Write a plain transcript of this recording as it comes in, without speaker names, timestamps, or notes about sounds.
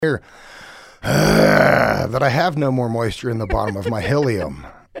Here, that I have no more moisture in the bottom of my helium.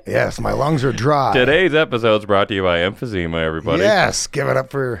 Yes, my lungs are dry. Today's episode is brought to you by Emphysema, everybody. Yes, give it up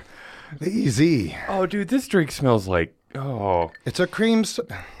for the EZ. Oh, dude, this drink smells like, It's a cream...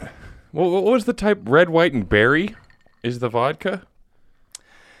 Well, what was the type? Red, white, and berry is the vodka?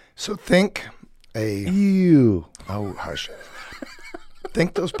 So think Ew. Oh, hush.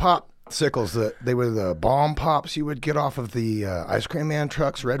 Think those popsicles that they were the bomb pops you would get off of the ice cream man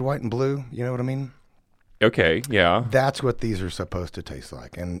trucks, red, white, and blue. You know what I mean? Okay, yeah. That's what these are supposed to taste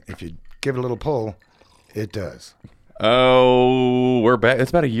like. And if you give it a little pull, it does. Oh, we're back.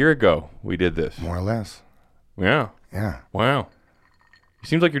 It's about a year ago we did this. More or less. Yeah. Yeah. Wow. It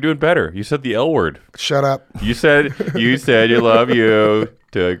seems like you're doing better. You said the L word. Shut up. You said you love you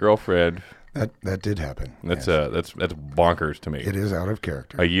to a girlfriend. That did happen. That's yes. that's bonkers to me. It is out of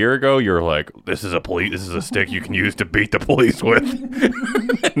character. A year ago, you were like, "This is a stick you can use to beat the police with."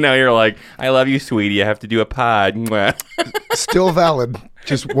 Now you're like, "I love you, sweetie. I have to do a pod." Mwah. Still valid.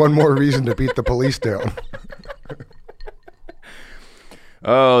 Just one more reason to beat the police down.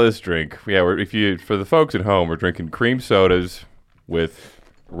 Oh, this drink. Yeah, for the folks at home, we're drinking cream sodas with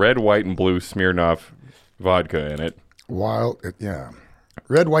red, white, and blue Smirnoff vodka in it. Yeah.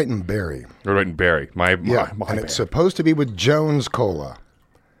 Red, white, and berry. Red, white, and berry. My And bad. it's supposed to be with Jones Cola.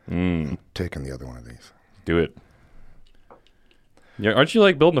 I'm taking the other one of these. Do it. Yeah, aren't you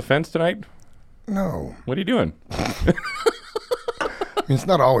like building a fence tonight? No. What are you doing? I mean, it's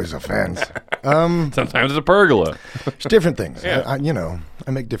not always a fence. Sometimes it's a pergola. It's different things. Yeah. I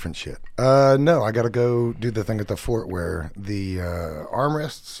make different shit. No, I got to go do the thing at the fort where the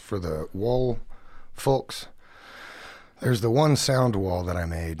armrests for the wall folks, there's the one sound wall that I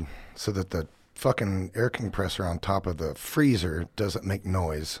made so that the fucking air compressor on top of the freezer doesn't make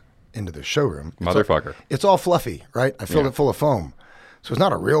noise into the showroom. Motherfucker. It's all fluffy, right? I filled it full of foam. So it's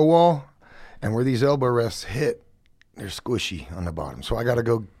not a real wall. And where these elbow rests hit, they're squishy on the bottom. So I got to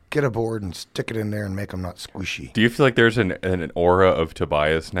go get a board and stick it in there and make them not squishy. Do you feel like there's an aura of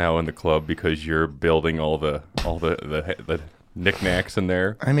Tobias now in the club because you're building all the knickknacks in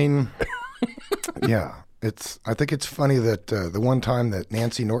there? I mean, yeah. I think it's funny that the one time that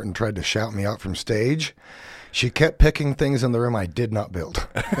Nancy Norton tried to shout me out from stage, she kept picking things in the room I did not build.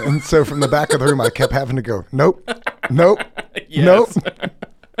 And so from the back of the room, I kept having to go, nope, nope, nope.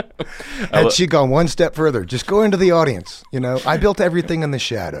 And she'd gone one step further. Just go into the audience. You know, I built everything in the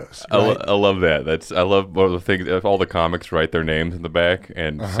shadows. Right? I love that. I love all the things. All the comics write their names in the back,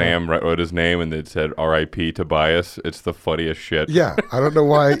 and Sam wrote his name, and it said R.I.P. Tobias. It's the funniest shit. Yeah, I don't know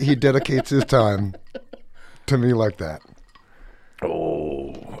why he dedicates his time to me like that.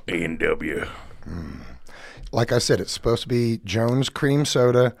 Oh, A&W. Like I said, it's supposed to be Jones cream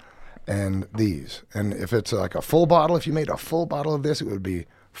soda and these. And if it's like a full bottle, if you made a full bottle of this, it would be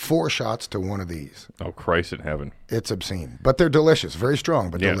 4 shots to one of these. Oh, Christ in heaven. It's obscene. But they're delicious. Very strong,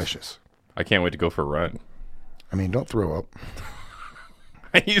 but Yes. delicious. I can't wait to go for a run. I mean, don't throw up.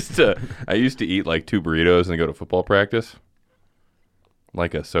 I used to eat like 2 burritos and go to football practice.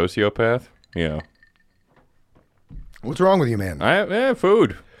 Like a sociopath. Yeah. What's wrong with you, man?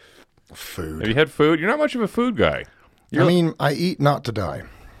 Food. Food. Have you had food? You're not much of a food guy. I eat not to die.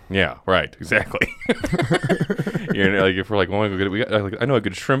 Yeah, right. Exactly. You're like, if we're like, well, I know a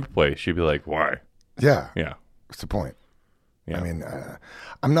good shrimp place. She'd be like, why? Yeah. Yeah. What's the point? Yeah. I mean,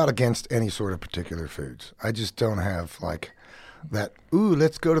 I'm not against any sort of particular foods. I just don't have like that, ooh,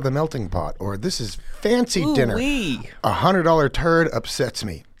 let's go to the melting pot, or this is fancy dinner. $100 turd upsets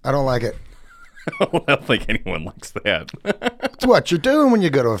me. I don't like it. I don't think anyone likes that. It's what you're doing when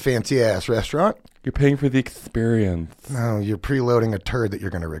you go to a fancy-ass restaurant. You're paying for the experience. No, you're preloading a turd that you're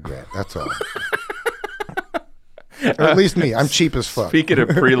going to regret. That's all. Or at least me. I'm cheap as fuck. Speaking of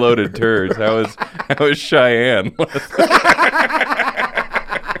preloaded turds, how was Cheyenne?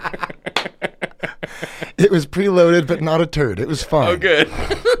 It was preloaded, but not a turd. It was fine. Oh, good.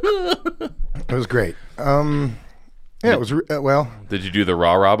 It was great. Yeah, it was, well. Did you do the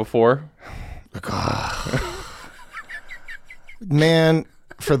rah-rah before? Man,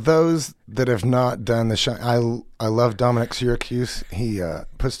 for those that have not done the I love Dominic Syracuse. He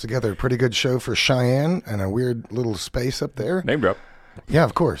puts together a pretty good show for Cheyenne and a weird little space up there. Name drop. Yeah,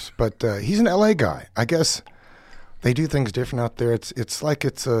 of course. But he's an LA guy. I guess they do things different out there. It's like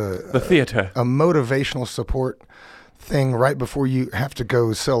it's The theater. a motivational support thing right before you have to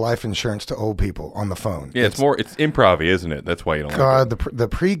go sell life insurance to old people on the phone. Yeah, it's improv-y, isn't it? That's why you don't God, like it. the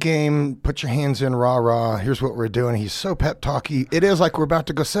pregame, put your hands in, rah-rah, here's what we're doing. He's so pep talky. It is like we're about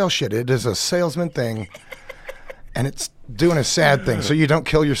to go sell shit. It is a salesman thing. and it's doing a sad thing, so you don't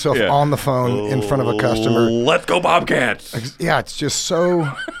kill yourself on the phone in front of a customer. Let's go Bobcats. Yeah, it's just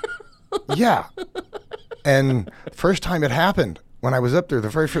so, yeah. And first time it happened, when I was up there, the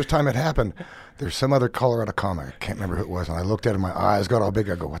very first time it happened, there's some other Colorado comic, I can't remember who it was, and I looked at him, my eyes got all big,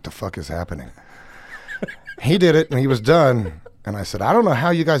 I go, what the fuck is happening? He did it, and he was done, and I said, I don't know how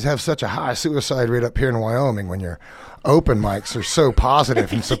you guys have such a high suicide rate up here in Wyoming when your open mics are so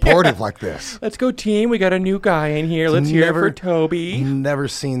positive and supportive like this. Let's go, team. We got a new guy in here. Let's hear it for Toby. Never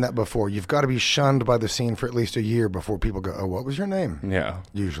seen that before. You've got to be shunned by the scene for at least a year before people go, oh, what was your name? Yeah.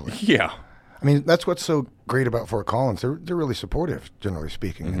 Usually. Yeah. I mean, that's what's so great about Fort Collins. They're really supportive, generally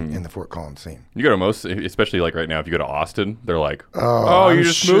speaking, in the Fort Collins scene. You go to most, especially like right now, if you go to Austin, they're like, oh, you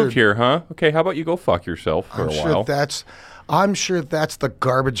just moved here, huh? Okay, how about you go fuck yourself for a while? I'm sure that's the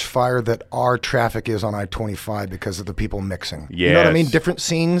garbage fire that our traffic is on I-25 because of the people mixing. Yes. You know what I mean? Different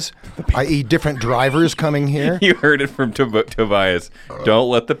scenes, i.e. different drivers coming here. You heard it from Tobias. Don't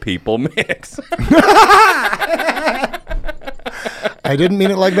let the people mix. I didn't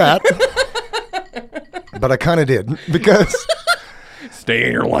mean it like that, but I kind of did because... Stay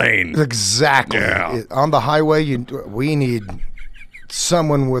in your lane. Exactly. Yeah. On the highway, we need...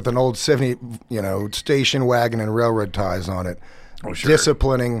 someone with an old 70, station wagon and railroad ties on it,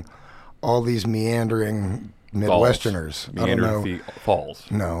 disciplining all these meandering Midwesterners.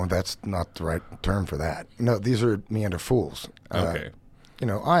 Falls. No, that's not the right term for that. No, these are meander fools. Okay.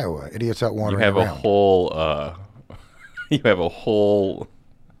 Iowa, idiots out wandering You have around. You have a whole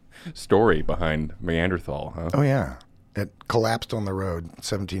story behind Neanderthal, huh? Oh, yeah. It collapsed on the road,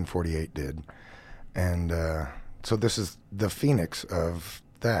 1748 did. And... so this is the phoenix of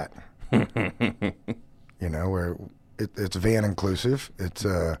that, where it's van inclusive. It's,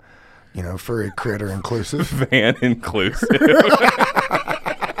 furry critter inclusive. Van inclusive.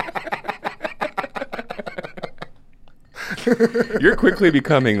 You're quickly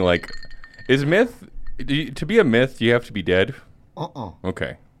becoming like, is myth, to be a myth, you have to be dead?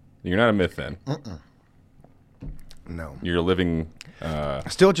 Okay. You're not a myth then. No. You're a living...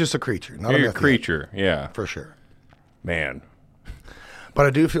 Still just a creature, not a myth. You're a creature, yeah. For sure. Man. But I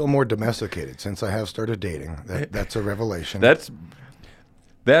do feel more domesticated since I have started dating. That's a revelation. That's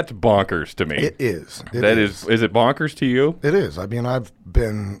bonkers to me. It is. Is it bonkers to you? It is. I mean, I've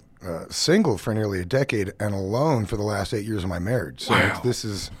been single for nearly a decade and alone for the last 8 years of my marriage. So this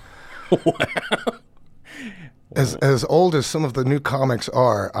is... Wow. As old as some of the new comics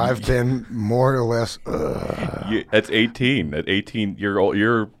are, I've been more or less... That's 18. At 18,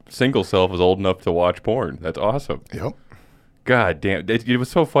 your single self is old enough to watch porn. That's awesome. Yep. God damn. It was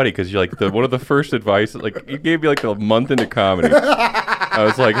so funny because you're like, one of the first advice, like, you gave me like a month into comedy. I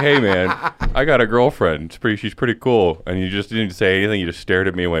was like, hey, man, I got a girlfriend. She's pretty cool. And you just didn't say anything. You just stared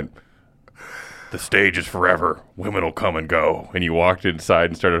at me and went... The stage is forever. Women will come and go. And you walked inside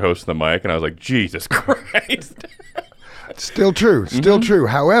and started hosting the mic, and I was like, Jesus Christ. Still true. Still true.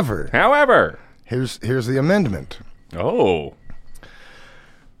 However, here's the amendment. Oh.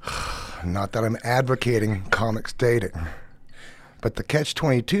 Not that I'm advocating comics dating, but the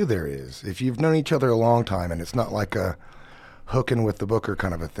catch-22 there is, if you've known each other a long time, and it's not like a hooking with the booker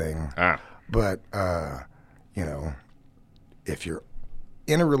kind of a thing, but, if you're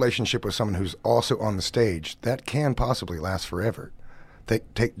in a relationship with someone who's also on the stage, that can possibly last forever.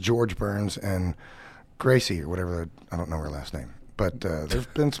 Take George Burns and Gracie or whatever. I don't know her last name, but there's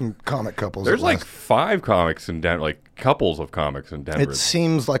been some comic couples. There's like 5 comics in Denver, like couples of comics in Denver. It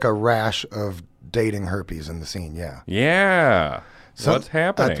seems like a rash of dating herpes in the scene. Yeah. Yeah. What's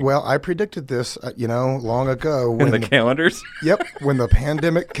happening? Well, I predicted this, long ago. In the calendars? Yep. When the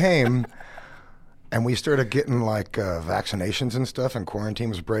pandemic came. And we started getting like vaccinations and stuff, and quarantine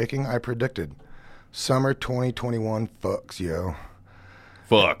was breaking. I predicted summer 2021 fucks, yo.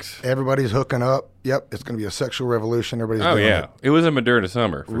 Fucks. Everybody's hooking up. Yep, it's going to be a sexual revolution. Everybody's doing it. It was a Moderna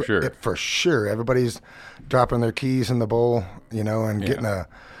summer, for sure. For sure. Everybody's dropping their keys in the bowl, and getting a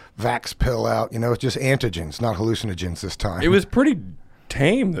vax pill out. It's just antigens, not hallucinogens this time. It was pretty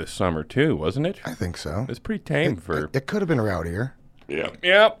tame this summer, too, wasn't it? I think so. It was pretty tame It could have been rowdier. Yeah.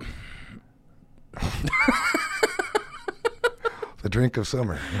 Yep. The drink of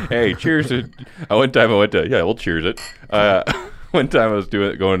summer. Hey, cheers to... One time I went to... Yeah, we'll cheers it. One time I was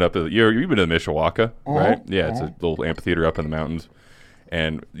going up... You've been to Mishawaka, right? Yeah, it's a little amphitheater up in the mountains.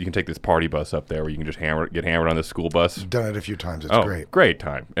 And you can take this party bus up there where you can just get hammered on this school bus. Done it a few times. It's great. Great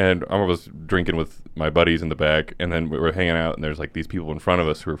time. And I was drinking with my buddies in the back, and then we were hanging out, and there's like these people in front of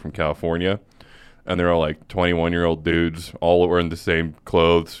us who are from California. And they're all like 21-year-old dudes, all wearing the same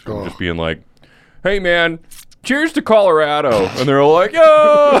clothes, just being like, hey, man, cheers to Colorado. And they're all like, yo.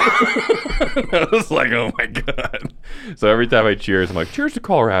 I was like, oh my God. So every time I cheers, I'm like, cheers to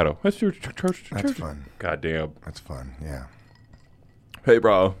Colorado. Let's do cheers. That's fun. God damn. That's fun. Yeah. Hey,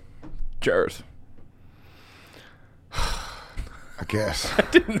 bro. Cheers. I guess. I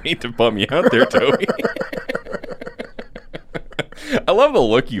didn't mean to bum you out there, Toby. I love the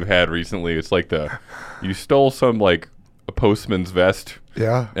look you've had recently. It's like you stole some like a postman's vest.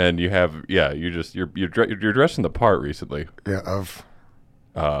 Yeah. And you have you're dressing the part recently. Yeah.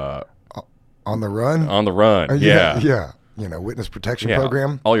 On the run. On the run. Yeah. You know, witness protection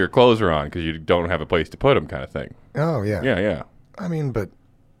program. All your clothes are on because you don't have a place to put them, kind of thing. Oh yeah. Yeah.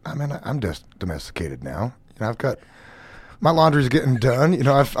 I'm just domesticated now. You know, I've got my laundry's getting done. You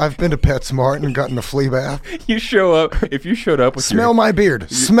know, I've been to PetSmart and gotten a flea bath. You show up if you showed up with smell my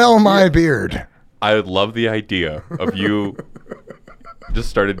beard. Smell my beard. I would love the idea of you just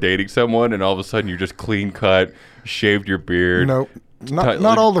started dating someone and all of a sudden you're just clean cut, shaved your beard. No,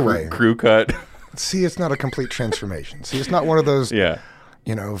 not all the way. Crew cut. See, it's not a complete transformation. See, it's not one of those. Yeah.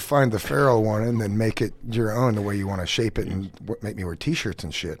 You know, find the Pharaoh one and then make it your own the way you want to shape it and make me wear T-shirts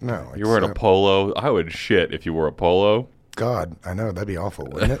and shit. No, you're wearing a polo. I would shit if you wore a polo. God, I know that'd be awful,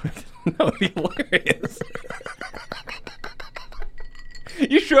 wouldn't it? No, it'd be hilarious.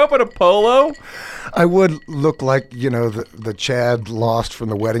 You show up in a polo? I would look like, you know, the Chad lost from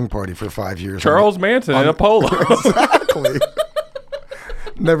the wedding party for 5 years. Charles Manson in a polo. Exactly.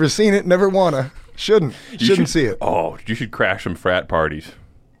 Never seen it, never wanna. Shouldn't see it. Oh, you should crash some frat parties.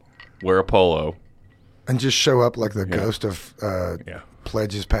 Wear a polo. And just show up like the ghost of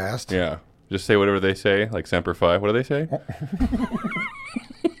pledges past. Yeah. Just say whatever they say, like Semper Fi. What do they say?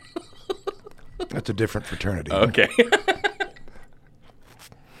 That's a different fraternity. Okay.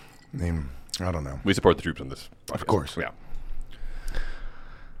 I don't know. We support the troops on this. Of course. Yeah.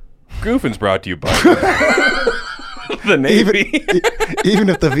 Goofin's brought to you by the Navy. Even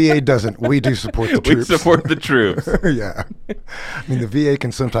if the VA doesn't, we do support the troops. We support the troops. Yeah. I mean, the VA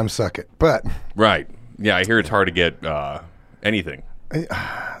can sometimes suck it, but... Right. Yeah, I hear it's hard to get anything.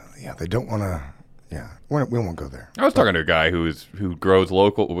 Yeah, they don't want to... Yeah, we won't go there. I was talking to a guy who grows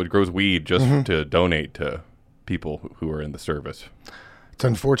weed just to donate to people who are in the service. It's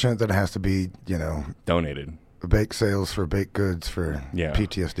unfortunate that it has to be, you know... Donated. Bake sales for baked goods for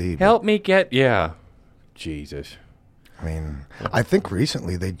PTSD. Help me get... Yeah. Jesus. I mean, I think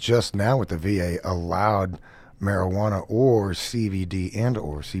recently they just now with the VA allowed marijuana or CBD and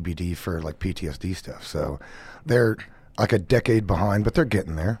or CBD for like PTSD stuff. So they're like a decade behind, but they're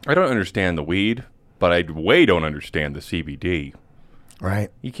getting there. I don't understand the weed, but I way don't understand the CBD. Right.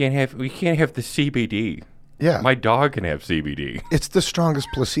 We can't have the CBD. Yeah. My dog can have CBD. It's the strongest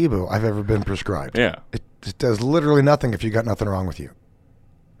placebo I've ever been prescribed. Yeah. It does literally nothing if you got nothing wrong with you.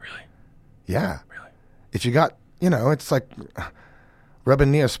 Really? Yeah. Really? If you got, you know, it's like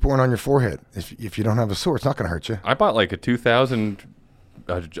rubbing Neosporin on your forehead. If you don't have a sore, it's not going to hurt you. I bought like a 2000,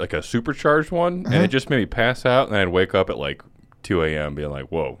 like a supercharged one, and it just made me pass out, and I'd wake up at like 2 a.m. being like,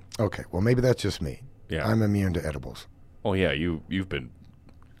 whoa. Okay, well, maybe that's just me. Yeah. I'm immune to edibles. Oh, yeah, you've been...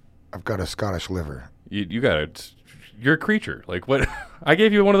 I've got a Scottish liver. You're a creature. Like what? I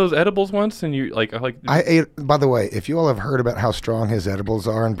gave you one of those edibles once, and I ate. By the way, if you all have heard about how strong his edibles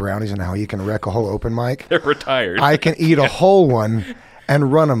are and brownies and how he can wreck a whole open mic, they're retired. I can eat a whole one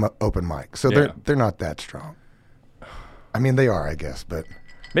and run them open mic. So they're not that strong. I mean, they are, I guess, but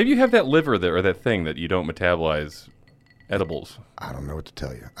maybe you have that liver there or that thing that you don't metabolize edibles. I don't know what to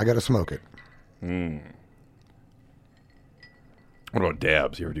tell you. I got to smoke it. What about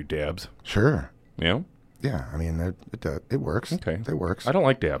dabs? You ever do dabs? Sure. Yeah. Yeah, I mean, it works. Okay. It works. I don't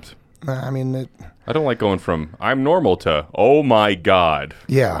like dabs. I mean, I don't like going from I'm normal to oh my God.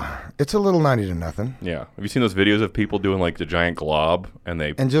 Yeah, it's a little 90 to nothing. Yeah. Have you seen those videos of people doing like the giant glob and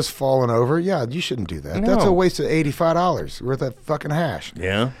just falling over? Yeah, you shouldn't do that. No. That's a waste of $85 worth of fucking hash.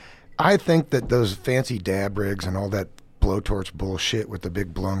 Yeah. I think that those fancy dab rigs and all that blowtorch bullshit with the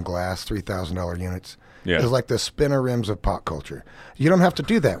big blown glass $3,000 units is like the spinner rims of pop culture. You don't have to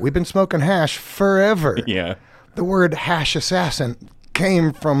do that. We've been smoking hash forever. Yeah. The word hash assassin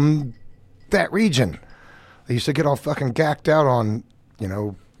came from that region. They used to get all fucking gacked out on, you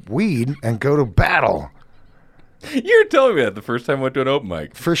know, weed and go to battle. You were telling me that the first time I went to an open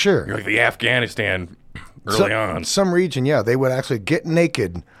mic. For sure. You're like the Afghanistan early on. Some region, yeah, they would actually get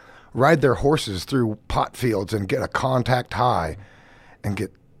naked, ride their horses through pot fields and get a contact high and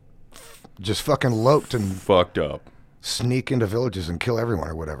get just fucking loped and fucked up. Sneak into villages and kill everyone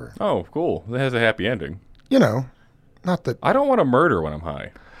or whatever. Oh, cool. That has a happy ending. You know, not that... I don't want to murder when I'm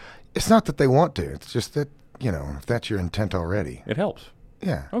high. It's not that they want to. It's just that, you know, if that's your intent already. It helps.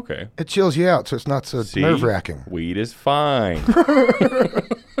 Yeah. Okay. It chills you out, so it's not so See? nerve-wracking. Weed is fine.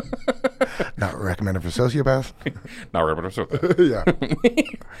 Not recommended for sociopaths. Not right, so Yeah.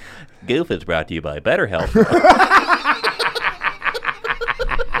 Goof is brought to you by BetterHelp.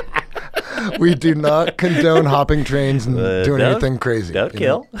 We do not condone hopping trains and doing don't- anything crazy. Don't you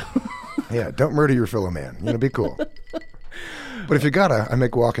kill. know? Yeah, don't murder your fellow man. Be cool. But if you gotta, I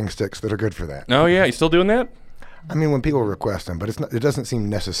make walking sticks that are good for that. Oh, yeah. You still doing that? I mean, when people request them, but it doesn't seem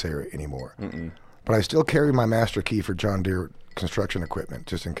necessary anymore. But I still carry my master key for John Deere construction equipment,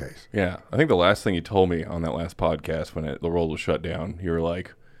 just in case. Yeah. I think the last thing you told me on that last podcast when the world was shut down, you were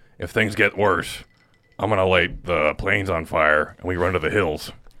like, if things get worse, I'm going to light the planes on fire and we run to the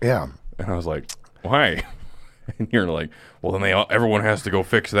hills. Yeah. And I was like, why? And you're like, well, then everyone has to go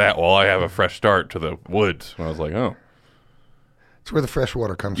fix that while I have a fresh start to the woods. And I was like, oh. It's where the fresh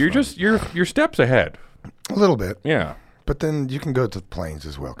water comes You're from. just, you're steps ahead. A little bit. Yeah. But then you can go to the plains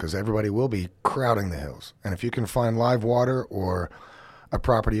as well, because everybody will be crowding the hills. And if you can find live water or a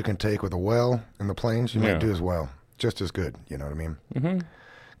property you can take with a well in the plains, you Yeah. might do as well. Just as good, you know what I mean?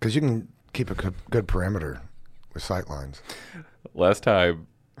 Because you can keep a good perimeter with sight lines. Last time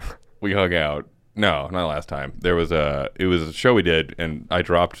we hung out, no, not last time. It was a show we did, and I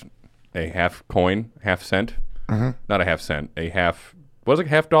dropped a half cent. Not a half cent, was it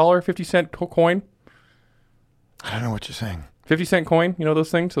 $50, 50-cent coin? I don't know what you're saying. 50-cent coin, you know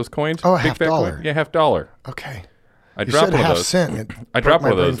those things, those coins? Oh, a Big half fat dollar. coin? Yeah, $50. Okay. I You dropped said one of half those. cent. It I broke dropped my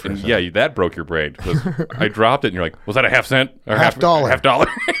one of brain those, for a and second. yeah, that broke your brain. 'Cause I dropped it, and you're like, was that a half cent? Or Half dollar. Half dollar.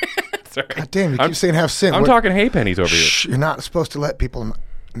 Sorry. God damn, you keep saying half cent. I'm What- talking hay pennies over here. Shh, you're not supposed to let people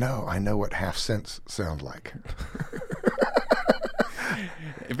know. I know what half cents sound like.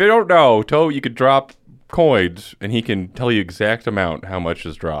 If you don't know, you could drop coins, and he can tell you exact amount how much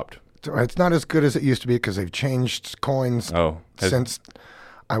is dropped. So it's not as good as it used to be because they've changed coins Oh, since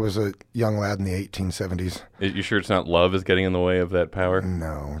I was a young lad in the 1870s. You sure it's not love is getting in the way of that power?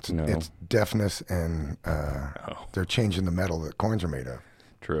 No, No. it's deafness, and they're changing the metal that coins are made of.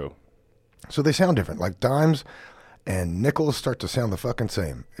 True. So they sound different. Like dimes and nickels start to sound the fucking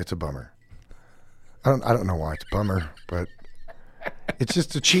same. It's a bummer. I don't know why it's a bummer, but it's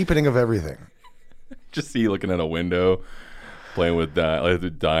just a cheapening of everything. Just see you looking at a window, playing with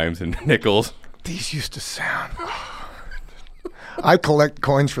dimes and nickels. These used to sound. I collect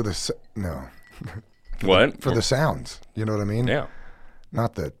coins for the What? for the sounds. You know what I mean? Yeah.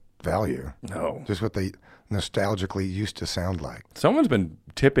 Not the value. No. Just what they nostalgically used to sound like. Someone's been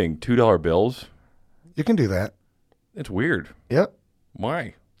tipping $2 bills. You can do that. It's weird. Yep.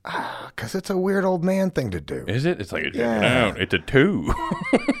 Why? Because it's a weird old man thing to do. Is it? It's like, Yeah. it's a 2.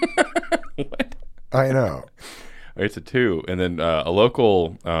 What? I know. It's a 2. And then a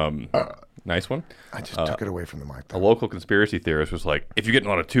local, nice one. I just took it away from the mic. A Though. local conspiracy theorist was like, if you're getting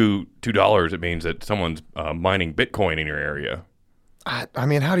a lot of $2, it means that someone's mining Bitcoin in your area. I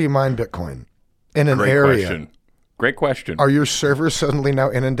mean, how do you mine Bitcoin in an Great area? question. Great question. Are your servers suddenly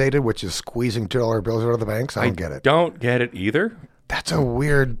now inundated, which is squeezing $2 bills out of the banks? I don't get it. Don't get it either. That's a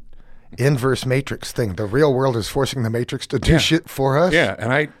weird inverse matrix thing. The real world is forcing the matrix to do shit for us. Yeah,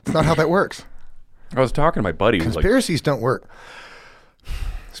 and It's not how that works. I was talking to my buddy who was like, Conspiracies don't work.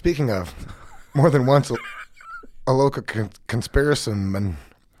 Speaking of, more than once, a local conspiracyman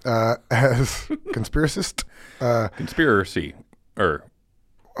has conspiracist, conspiracy, or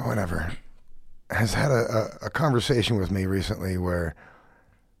whatever, has had a conversation with me recently where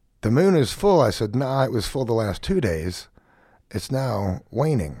the moon is full. I said, nah, it was full the last 2 days. It's now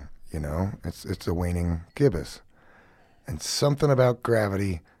waning, it's a waning gibbous. And something about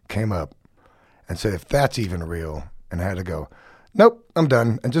gravity came up and said, if that's even real, and I had to go, nope, I'm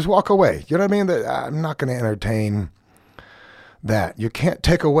done, and just walk away. You know what I mean? I'm not going to entertain that. You can't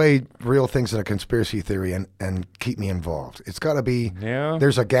take away real things in a conspiracy theory and keep me involved. It's got to be, Yeah.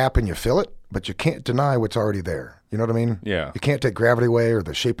 there's a gap and you fill it, but you can't deny what's already there. You know what I mean? Yeah. You can't take gravity away or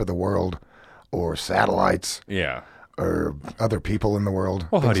the shape of the world or satellites yeah. or other people in the world.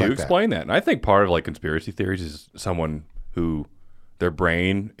 Well, how things do you like that. explain that? And I think part of like conspiracy theories is someone who their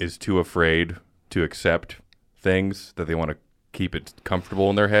brain is too afraid to accept things that they want to keep it comfortable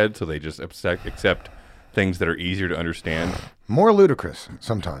in their head, so they just accept things that are easier to understand. More ludicrous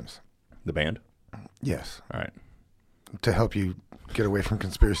sometimes. The band? Yes. All right. To help you get away from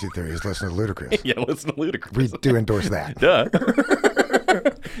conspiracy theories, listen to Ludacris. Yeah, listen to Ludacris. We do endorse that. Duh.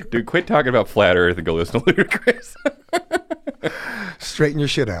 Dude, quit talking about flat earth and go listen to Ludacris. Straighten your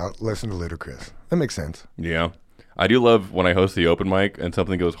shit out. Listen to Ludacris. That makes sense. Yeah. I do love when I host the open mic and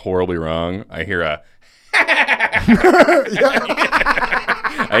something goes horribly wrong. I hear a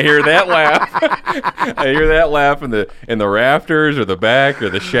I hear that laugh. I hear that laugh in the rafters or the back or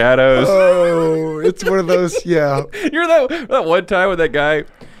the shadows. Oh, it's one of those. Yeah. You're that one time with that guy.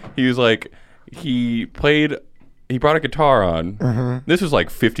 He was like, he brought a guitar on. Mm-hmm. This was like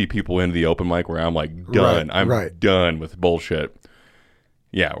 50 people into the open mic where I'm like done. I'm done with bullshit.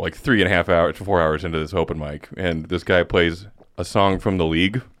 Yeah, like 3.5 hours, 4 hours into this open mic, and this guy plays a song from The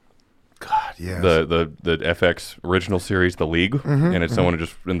League. God, yes. The FX original series, The League, and it's someone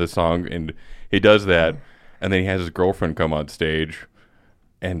just in the song, and he does that, and then he has his girlfriend come on stage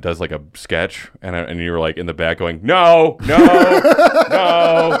and does like a sketch, and you were like in the back going, no,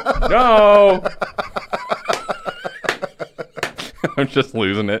 I'm just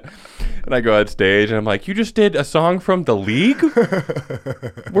losing it. And I go on stage and I'm like, you just did a song from The League?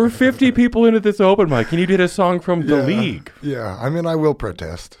 We're 50 people into this open mic and you did a song from The League. Yeah, I mean, I will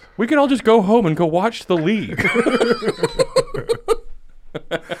protest. We could all just go home and go watch The League.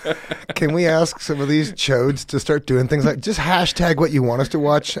 Can we ask some of these chodes to start doing things like just hashtag what you want us to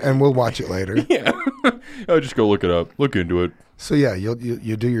watch and we'll watch it later? Yeah. I'll just go look it up. Look into it. So yeah, you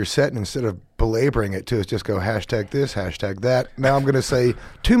do your set, and instead of belaboring it to us, just go hashtag this, hashtag that. Now I'm going to say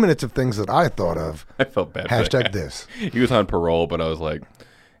 2 minutes of things that I thought of. I felt bad. Hashtag this. He was on parole, but I was like,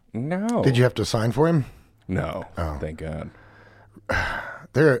 no. Did you have to sign for him? No. Oh. Thank God.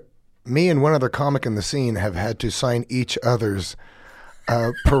 Me and one other comic in the scene have had to sign each other's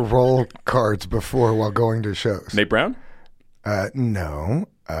parole cards before while going to shows. Nate Brown? No.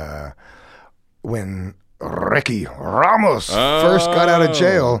 When Ricky Ramos first got out of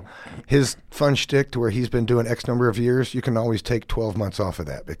jail, his fun shtick to where he's been doing X number of years, you can always take 12 months off of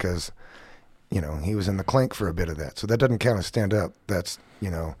that because, he was in the clink for a bit of that. So that doesn't count as stand-up. That's,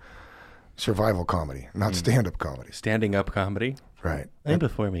 survival comedy, not stand-up comedy. Standing up comedy? Right. I'm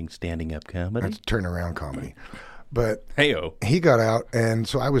performing standing up comedy. That's turnaround comedy. But hey-o. He got out, and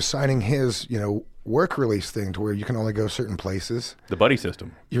so I was signing his, work release thing to where you can only go certain places. The buddy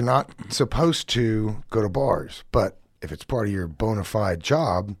system. You're not supposed to go to bars, but if it's part of your bona fide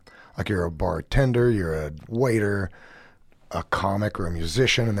job, like you're a bartender, you're a waiter, a comic or a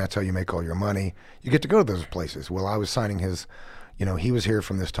musician, and that's how you make all your money, you get to go to those places. Well, I was signing his, he was here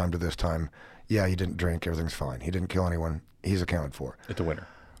from this time to this time. Yeah, he didn't drink. Everything's fine. He didn't kill anyone. He's accounted for. It's a winner.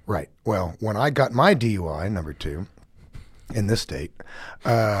 Right. Well, when I got my DUI, number 2, in this state,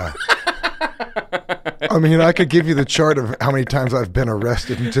 I mean, I could give you the chart of how many times I've been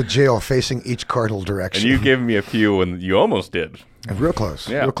arrested into jail facing each cardinal direction. And you gave me a few when you almost did. Real close.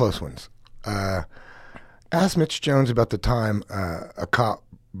 Yeah. Real close ones. Ask Mitch Jones about the time a cop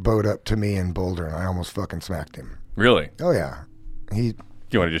bowed up to me in Boulder and I almost fucking smacked him. Really? Oh, yeah. Do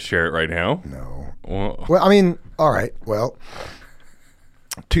you want to just share it right now? No. Well, I mean, all right. Well,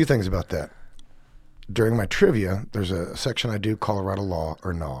 2 things about that. During my trivia, there's a section I do, Colorado law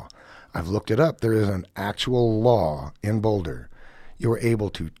or NAW. I've looked it up. There is an actual law in Boulder. You are able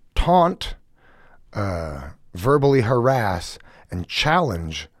to taunt, verbally harass, and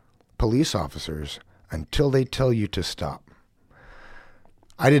challenge police officers until they tell you to stop.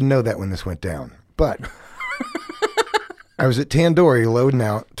 I didn't know that when this went down, but I was at Tandoori loading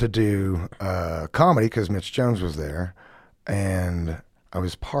out to do comedy because Mitch Jones was there, and I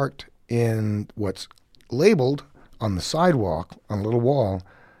was parked in what's labeled on the sidewalk on a little wall,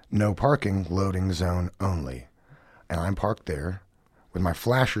 no parking, loading zone only. And I'm parked there with my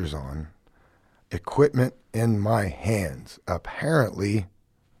flashers on, equipment in my hands, apparently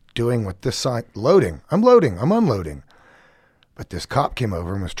doing what this sign, loading. I'm unloading. But this cop came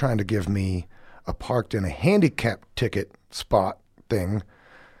over and was trying to give me a parked in a handicap ticket spot thing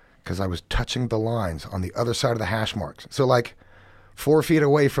because I was touching the lines on the other side of the hash marks. So like 4 feet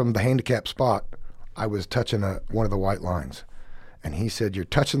away from the handicap spot, I was touching one of the white lines. And he said, "You're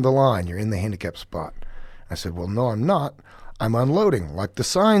touching the line. You're in the handicap spot." I said, "Well, no, I'm not. I'm unloading, like the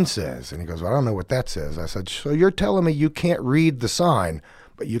sign says." And he goes, "Well, I don't know what that says." I said, "So you're telling me you can't read the sign,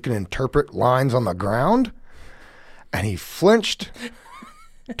 but you can interpret lines on the ground?" And he flinched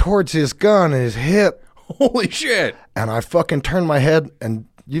towards his gun and his hip. Holy shit. And I fucking turned my head, and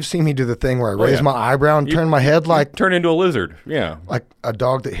you've seen me do the thing where I raise my eyebrow and turn my head like... Turn into a lizard, yeah. Like a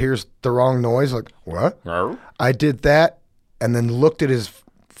dog that hears the wrong noise, like, what? Arr. I did that. And then looked at his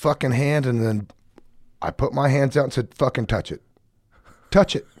fucking hand, and then I put my hands out and said, "Fucking touch it.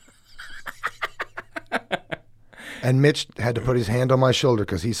 Touch it." And Mitch had to put his hand on my shoulder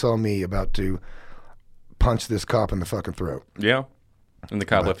because he saw me about to punch this cop in the fucking throat. Yeah. And the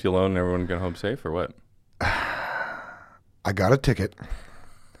cop left you alone and everyone got home safe, or what? I got a ticket.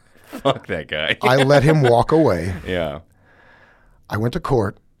 Fuck that guy. I let him walk away. Yeah. I went to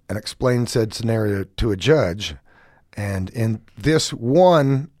court and explained said scenario to a judge. And in this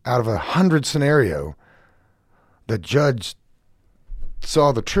 1 out of 100 scenario, the judge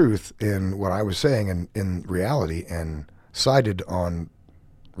saw the truth in what I was saying in reality and sided on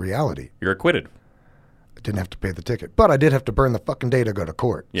reality. You're acquitted. I didn't have to pay the ticket, but I did have to burn the fucking day to go to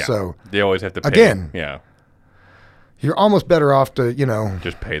court. Yeah. So they always have to pay. Again. Yeah. You're almost better off to,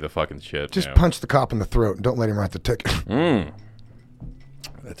 just pay the fucking shit. just yeah. punch the cop in the throat and don't let him write the ticket.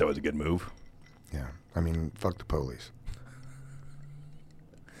 That's always a good move. Yeah. I mean, fuck the police.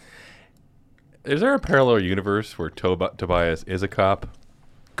 Is there a parallel universe where Tobias is a cop?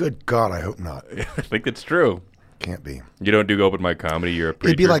 Good God, I hope not. I think it's true. Can't be. You don't do open mic comedy. You're a preacher.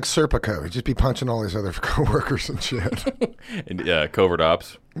 It'd be like Serpico. He'd just be punching all his other coworkers and shit. and covert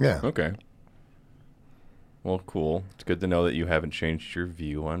ops. Yeah. Okay. Well, cool. It's good to know that you haven't changed your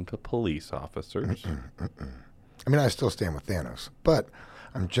view on the police officers. I mean, I still stand with Thanos, but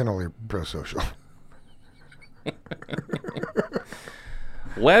I'm generally pro-social.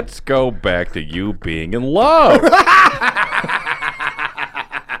 Let's go back to you being in love.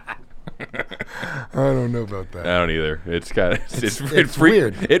 I don't know about that. I don't either. It's kind of it's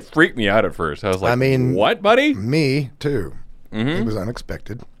weird. It freaked me out at first. I was like, I mean, what, buddy? Me too. It was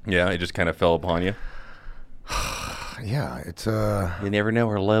unexpected. Yeah, it just kind of fell upon you. Yeah, it's You never know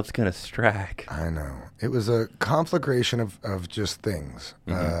where love's gonna strike. I know. It was a conflagration of just things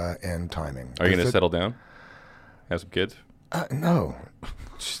and timing. Are you gonna settle down? Have some kids? No.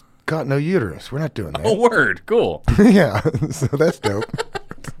 She's got no uterus. We're not doing that. Oh, word. Cool. Yeah, so that's dope.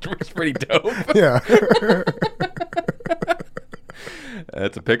 It's pretty dope. Yeah.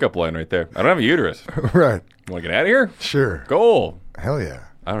 That's a pickup line right there. I don't have a uterus. Right. You want to get out of here? Sure. Goal. Hell yeah.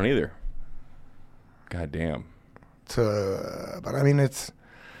 I don't either. God damn. But I mean, it's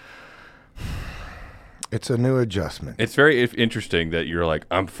a new adjustment. It's very interesting that you're like,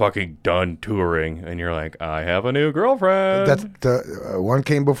 I'm fucking done touring, and you're like, I have a new girlfriend. That's the one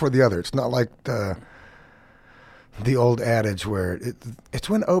came before the other. It's not like the old adage where it's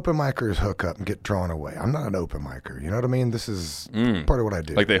when open micers hook up and get drawn away. I'm not an open micer. You know what I mean? This is part of what I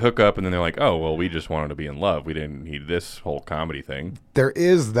do. Like they hook up and then they're like, oh, well, we just wanted to be in love. We didn't need this whole comedy thing. There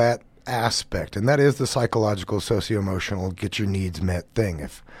is that aspect, and that is the psychological, socio-emotional, get your needs met thing.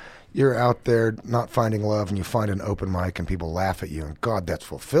 If you're out there not finding love and you find an open mic and people laugh at you, and God, that's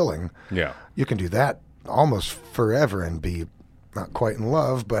fulfilling. Yeah. You can do that almost forever and be not quite in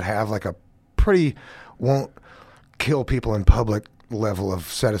love, but have like a pretty won't kill people in public level of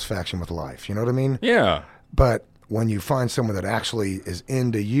satisfaction with life. You know what I mean? Yeah. But when you find someone that actually is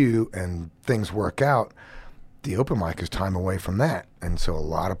into you and things work out, the open mic is time away from that. And so a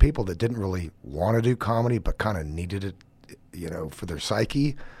lot of people that didn't really want to do comedy but kind of needed it, for their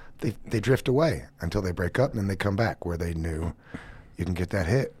psyche, they drift away until they break up, and then they come back where they knew you can get that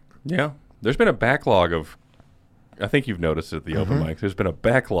hit. Yeah. There's been a backlog of, I think you've noticed at the open mics, there's been a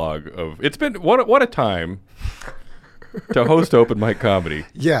backlog of, it's been, what a time to host open mic comedy.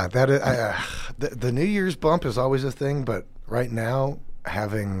 Yeah, the New Year's bump is always a thing, but right now,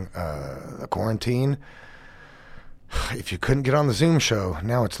 having a quarantine, if you couldn't get on the Zoom show,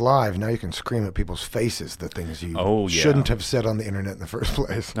 now it's live. Now you can scream at people's faces the things you shouldn't have said on the internet in the first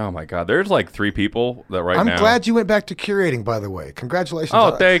place. Oh, my God. There's like 3 people that I'm glad you went back to curating, by the way. Congratulations.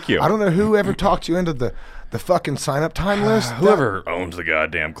 Oh, thank you. I don't know who ever talked you into the fucking sign-up time list. Whoever owns the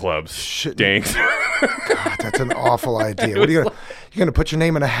goddamn clubs stinks. God, that's an awful idea. What are you gonna put your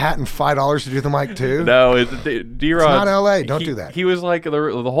name in a hat and $5 to do the mic too? No, D-Rod. It's not L.A. Don't do that. He was like the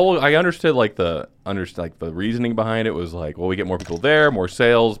whole. I understood the reasoning behind it was like, well, we get more people there, more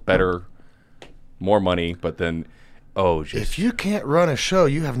sales, better, more money. But then, if you can't run a show,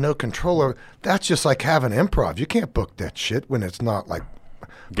 you have no control over. That's just like having improv. You can't book that shit when it's not like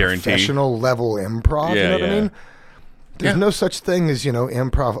guaranteed professional level improv. Yeah, you know what I mean? There's no such thing as,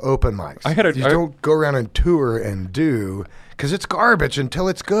 improv open mics. You don't go around and tour and do, because it's garbage until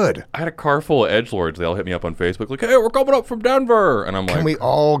it's good. I had a car full of edgelords. They all hit me up on Facebook like, hey, we're coming up from Denver. And I'm like, can we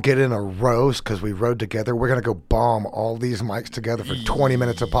all get in a row because we rode together? We're going to go bomb all these mics together for 20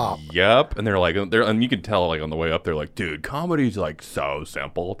 minutes a pop. Yep. And they're like, and you can tell like on the way up, they're like, dude, comedy's like so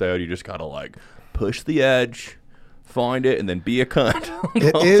simple, dude. You just got to like push the edge, find it, and then be a cunt.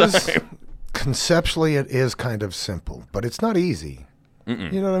 It is. Conceptually, it is kind of simple, but it's not easy.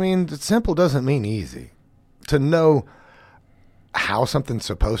 You know what I mean? Simple doesn't mean easy. To know how something's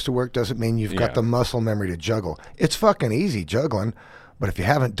supposed to work doesn't mean you've got the muscle memory to juggle. It's fucking easy juggling, but if you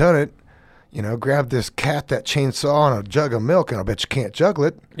haven't done it, grab this cat, that chainsaw, and a jug of milk, and I bet you can't juggle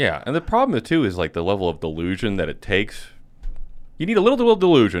it. Yeah, and the problem too is like the level of delusion that it takes. You need a little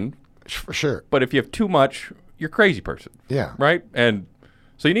delusion. For sure. But if you have too much, you're a crazy person. Yeah. Right? And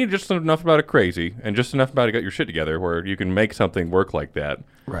So you need just enough about it crazy and just enough about it get your shit together where you can make something work like that.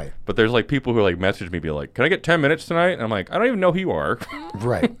 Right. But there's like people who like message me be like, can I get 10 minutes tonight? And I'm like, I don't even know who you are.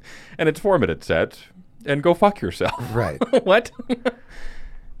 Right. And it's 4-minute sets. And go fuck yourself. Right. What?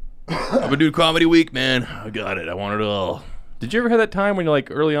 I'm gonna do Comedy Week, man. I got it. I want it all. Did you ever have that time when you're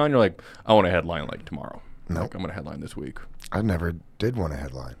like early on, you're like, I want a headline like tomorrow. No. Like, I'm gonna headline this week. I never did want a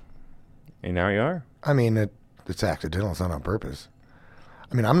headline. And now you are. I mean, it's accidental. It's not on purpose.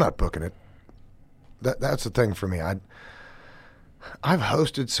 I mean, I'm not booking it. That's the thing for me. I've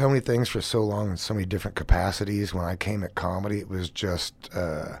hosted so many things for so long in so many different capacities. When I came at comedy, it was just,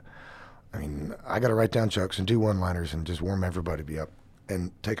 I mean, I got to write down jokes and do one-liners and just warm everybody up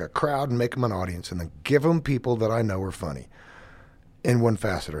and take a crowd and make them an audience and then give them people that I know are funny in one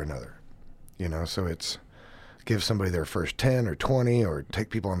facet or another. You know, so it's give somebody their first 10 or 20 or take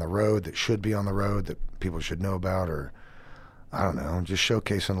people on the road that should be on the road that people should know about, or I don't know, just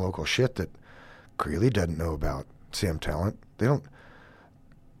showcasing local shit that Greeley doesn't know about. CM Talent. They don't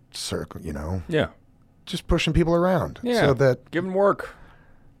circle, you know. Yeah. Just pushing people around. Yeah. So that give them work.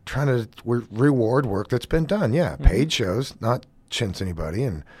 Trying to reward work that's been done. Yeah. Paid shows, not chintz anybody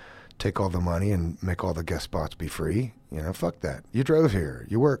and take all the money and make all the guest spots be free. You know, fuck that. You drove here.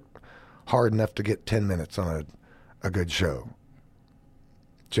 You worked hard enough to get 10 minutes on a good show.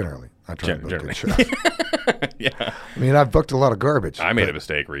 Generally. I try to book good shows. Yeah. I mean, I've booked a lot of garbage. I made a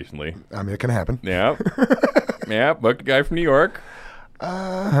mistake recently. I mean, it can happen. Yeah. Yeah, booked a guy from New York.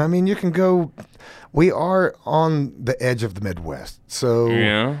 I mean, you can go. We are on the edge of the Midwest, so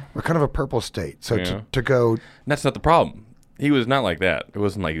we're kind of a purple state. So to go, that's not the problem. He was not like that. It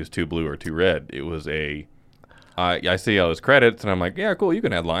wasn't like he was too blue or too red. It was I see all his credits, and I'm like, yeah, cool, you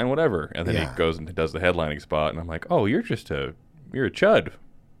can headline, whatever. And then he goes and does the headlining spot, and I'm like, oh, you're a chud.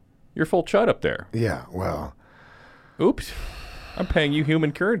 You're full chud up there. Yeah, well. Oops. I'm paying you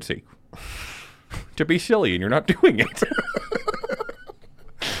human currency to be silly, and you're not doing it.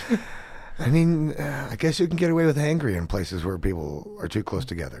 I mean, I guess you can get away with angry in places where people are too close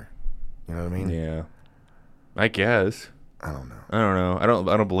together. You know what I mean? Yeah. I guess. I don't know. I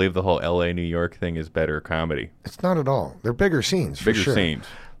don't believe the whole L.A. New York thing is better comedy. It's not at all. They're bigger scenes, for bigger sure. scenes.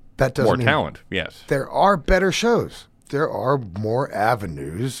 That doesn't more mean talent. Yes. There are better shows. There are more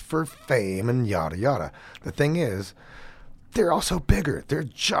avenues for fame and yada yada. The thing is, they're also bigger. They're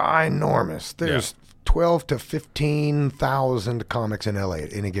ginormous. There's 12 to 15,000 comics in LA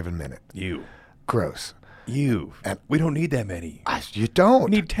at any given minute. Gross. And we don't need that many. You don't.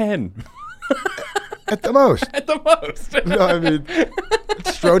 We need 10. At the most. At the most. No, I mean,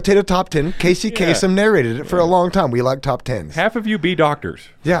 just rotate a top 10. Casey Kasem narrated it for a long time. We like top 10s. Half of you be doctors.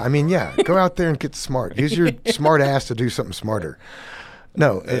 Yeah, I mean, go out there and get smart. Use your smart ass to do something smarter.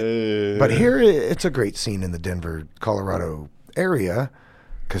 No, but here it's a great scene in the Denver, Colorado area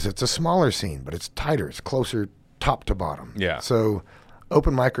because it's a smaller scene, but it's tighter. It's closer top to bottom. Yeah. So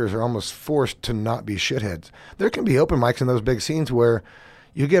open micers are almost forced to not be shitheads. There can be open mics in those big scenes where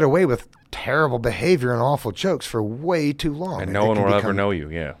you get away with terrible behavior and awful jokes for way too long. And no one will ever know you,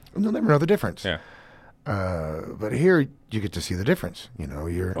 yeah. And they'll never know the difference. Yeah. But here you get to see the difference. You know,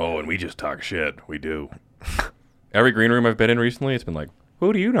 and we just talk shit. We do. Every green room I've been in recently, it's been like,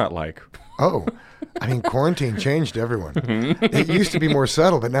 who do you not like? Oh, I mean, quarantine changed everyone. It used to be more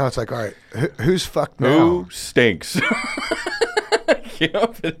subtle, but now it's like, all right, who's fucked now? Who stinks?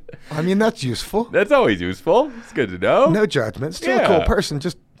 I mean, that's useful. That's always useful. It's good to know. No judgment. Still a cool person.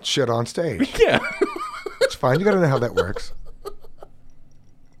 Just shit on stage. Yeah. It's fine. You got to know how that works.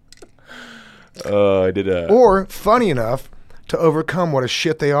 I did Or funny enough to overcome what a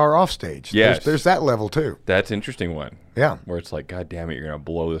shit they are off stage. Yes. There's that level too. That's an interesting one. Yeah. Where it's like, God damn it, you're going to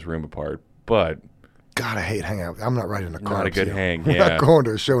blow this room apart. But God, I hate hanging out. I'm not riding a car. Not a good hang, We're not going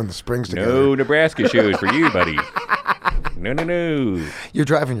to a show in the Springs together. No Nebraska shows for you, buddy. No. You're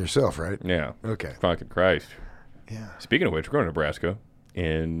driving yourself, right? Yeah. Okay. Fucking Christ. Yeah. Speaking of which, we're going to Nebraska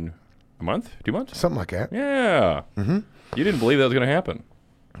in a month? 2 months? Something like that. Yeah. Mm-hmm. You didn't believe that was going to happen.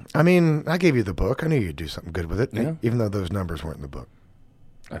 I mean, I gave you the book. I knew you'd do something good with it, even though those numbers weren't in the book.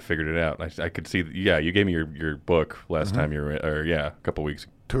 I figured it out. I could see. Yeah, you gave me your book last time you were, a couple weeks.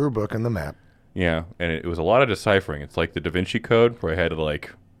 Tour book and the map. Yeah, and it was a lot of deciphering. It's like the Da Vinci Code, where I had to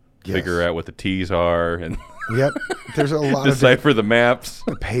figure out what the T's are and yep. There's a lot decipher the maps.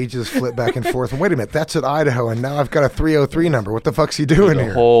 The pages flip back and forth. And wait a minute, that's at Idaho, and now I've got a 303 number. What the fuck's he doing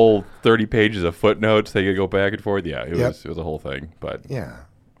here? A whole 30 pages of footnotes. They could go back and forth. Yeah, it was a whole thing. But yeah,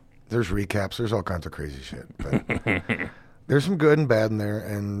 there's recaps. There's all kinds of crazy shit. But there's some good and bad in there,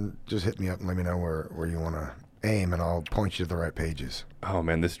 and just hit me up and let me know where you want to aim, and I'll point you to the right pages. Oh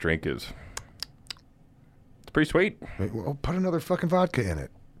man, this drink is pretty sweet. Well, put another fucking vodka in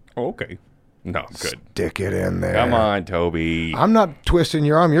it. Oh, okay. No, I'm good. Stick it in there. Come on, Toby. I'm not twisting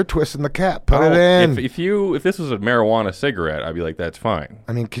your arm. You're twisting the cap. Put Oh, it in. If this was a marijuana cigarette, I'd be like, that's fine.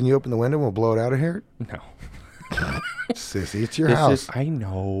 I mean, can you open the window and we'll blow it out of here? No. Sissy, it's your house. I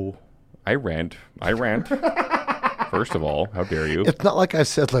know. I rent. First of all, how dare you? It's not like I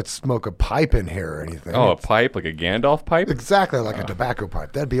said let's smoke a pipe in here or anything. Oh, a pipe? Like a Gandalf pipe? Exactly like a tobacco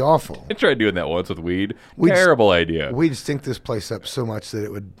pipe. That'd be awful. I tried doing that once with weed. We'd- Terrible idea. We'd stink this place up so much that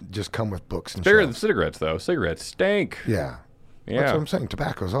it would just come with books and Better than shelves. cigarettes, though. Cigarettes stink. Yeah. That's Yeah. what I'm saying.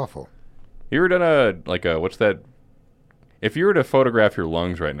 Tobacco's awful. You ever done what's that? If you were to photograph your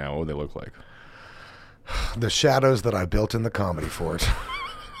lungs right now, what would they look like? The shadows that I built in the Comedy Fort.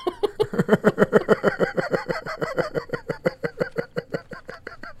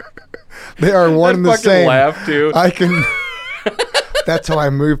 They are one and the fucking same. laugh, too. I can. That's how I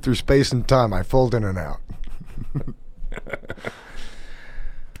move through space and time. I fold in and out.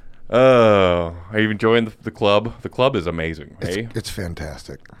 Oh, are you enjoying the club? The club is amazing. Hey, It's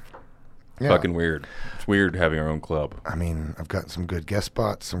fantastic. Yeah. fucking weird. It's weird having our own club. I mean, I've got some good guest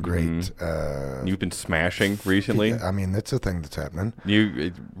spots, some great. You've been smashing recently. I mean, that's a thing that's happening.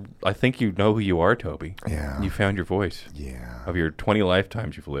 I think you know who you are, Toby. Yeah. You found your voice. Yeah. Of your 20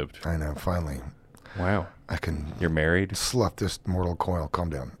 lifetimes you've lived. I know. Finally, Wow. I can You're married? slough this mortal coil. Calm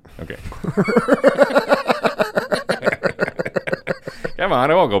down. Okay. Come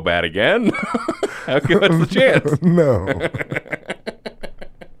on, I won't go bad again. What's the chance? No.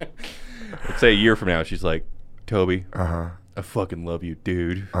 Let's say a year from now, she's like, Toby, Uh-huh. I fucking love you,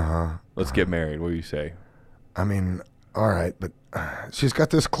 dude. Uh-huh. Let's get married. What do you say? I mean, all right, but she's got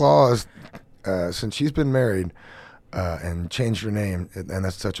this clause since she's been married and changed her name, and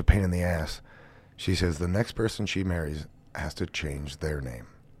that's such a pain in the ass. She says the next person she marries has to change their name.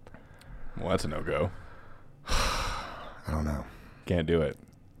 Well, that's a no-go. I don't know. Can't do it.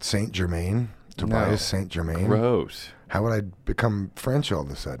 Saint Germain? Tobias Saint Germain? Gross. How would I become French all of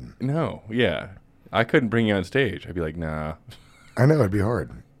a sudden? No, yeah. I couldn't bring you on stage. I'd be like, nah. I know it'd be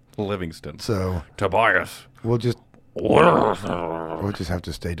hard. Livingston. So Tobias. we'll just have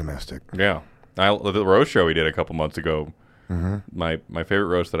to stay domestic. Yeah. The roast show we did a couple months ago, Mm-hmm. my favorite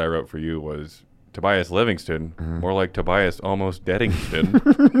roast that I wrote for you was Tobias Livingston, more like Tobias almost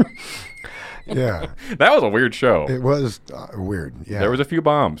Deadingston. Yeah, That was a weird show. it was weird. Yeah, There was a few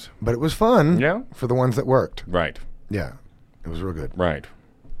bombs. but it was fun. Yeah. for the ones that worked. Right. Yeah, it was real good. Right.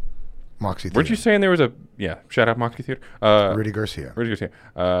 Moxie Weren't you Theater. saying there was a shout out Moxie Theater? Rudy Garcia. Rudy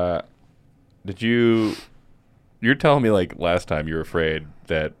Garcia. Did you're telling me like last time you were afraid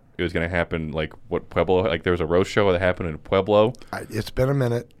that it was going to happen like what Pueblo, like there was a roast show that happened in Pueblo. It's been a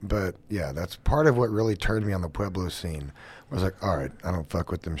minute, but yeah, that's part of what really turned me on the Pueblo scene. I was like, all right, I don't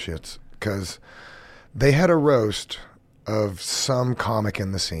fuck with them shits. Because they had a roast of some comic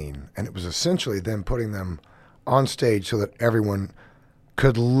in the scene, and it was essentially them putting them on stage so that everyone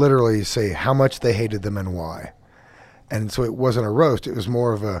could literally say how much they hated them and why. And so it wasn't a roast, it was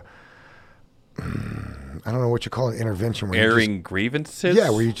more of a, I don't know what you call it, intervention. Where Airing grievances?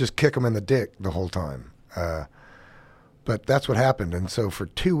 Yeah, where you just kick them in the dick the whole time. But that's what happened. And so for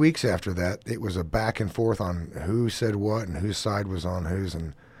 2 weeks after that, it was a back and forth on who said what and whose side was on whose.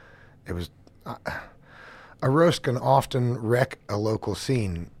 And it was a roast can often wreck a local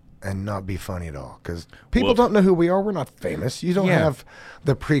scene and not be funny at all because people Woof. don't know who we are. We're not famous. You don't Yeah. have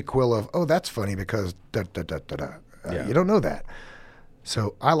the prequel of, oh, that's funny because da da da da da. Yeah. You don't know that.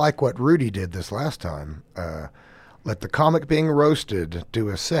 So I like what Rudy did this last time. Let the comic being roasted do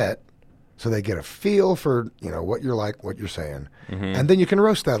a set so they get a feel for, what you're like, what you're saying. And then you can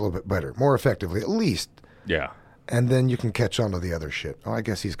roast that a little bit better, more effectively, at least. Yeah. And then you can catch on to the other shit. Oh, I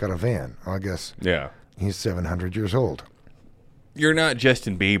guess he's got a van. Oh, I guess Yeah. he's 700 years old. You're not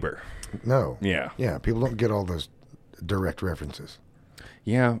Justin Bieber. No. Yeah. Yeah, people don't get all those direct references.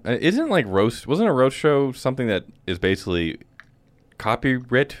 Yeah. Wasn't a roast show something that is basically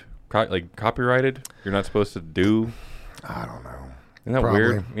copyrighted? You're not supposed to do? I don't know. Isn't that Probably.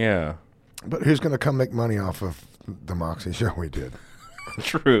 weird? Yeah. But who's going to come make money off of the Moxie show we did?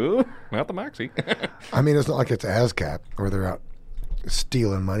 True. Not the Moxie. I mean, it's not like it's ASCAP where they're out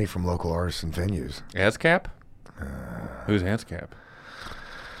stealing money from local artists and venues. ASCAP? Who's ASCAP?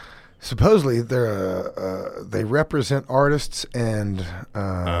 Supposedly, they represent artists and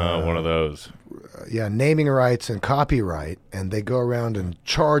One of those. naming rights and copyright, and they go around and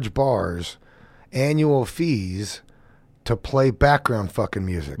charge bars annual fees to play background fucking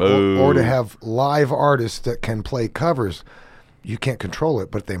music or to have live artists that can play covers. You can't control it,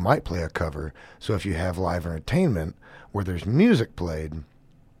 but they might play a cover. So if you have live entertainment where there's music played,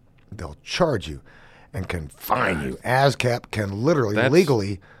 they'll charge you. and can fine you. ASCAP can literally, That's-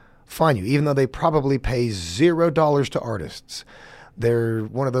 legally fine you, even though they probably pay $0 to artists. They're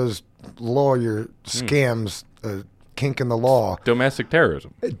one of those lawyer scams, kink in the law. Domestic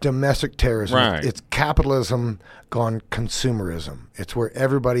terrorism. Domestic terrorism. Right. It's capitalism gone consumerism. It's where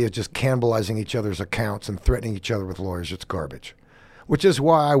everybody is just cannibalizing each other's accounts and threatening each other with lawyers. It's garbage. Which is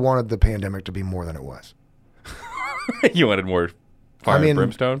why I wanted the pandemic to be more than it was. You wanted more fire and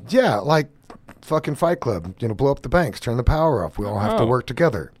brimstone? Yeah, like fucking Fight Club. Blow up the banks, turn the power off. We all have to Oh. work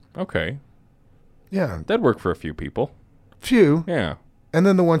together. Okay. Yeah, That'd work for a few people. few. Yeah. And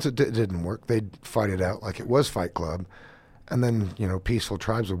then the ones that didn't work, they'd fight it out like it was Fight Club. And then, peaceful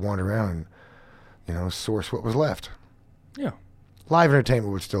tribes would wander around and, source what was left. Yeah. Live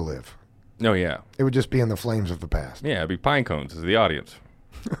entertainment would still live. No, yeah. It would just be in the flames of the past. Yeah, it'd be pine cones as the audience.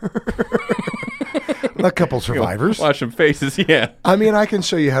 A couple survivors. Watch them faces, yeah. I mean, I can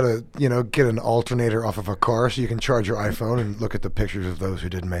show you how to, get an alternator off of a car so you can charge your iPhone and look at the pictures of those who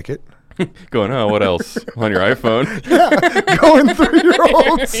didn't make it. Going, oh, what else on your iPhone? Yeah, going through your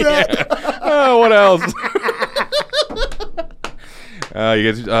old set. Yeah. Oh, what else?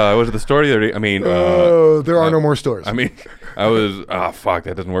 You guys, was it the story the other day? I mean, There are no more stores. I mean, I was, fuck,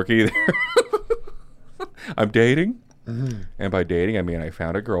 that doesn't work either. I'm dating. Mm-hmm. And by dating, I mean I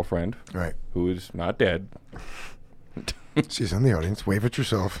found a girlfriend Right. who is not dead. She's in the audience. Wave at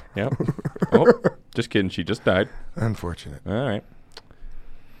yourself. Yep. Oh, just kidding. She just died. Unfortunate. All right.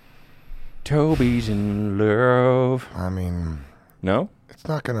 Toby's in love. I mean, No? it's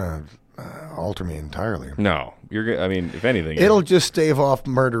not going to alter me entirely. No. I mean, if anything. It'll just stave off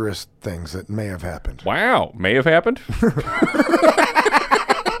murderous things that may have happened. Wow. May have happened?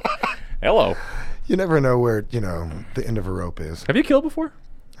 Hello. You never know where, the end of a rope is. Have you killed before?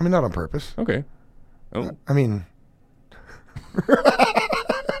 I mean, not on purpose. Okay. Oh. I mean,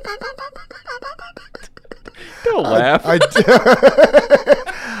 Don't laugh.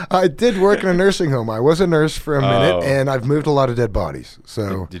 I did work in a nursing home. I was a nurse for a minute, Oh. and I've moved a lot of dead bodies.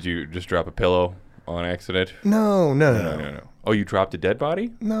 So Did you just drop a pillow on accident? no. No. Oh, you dropped a dead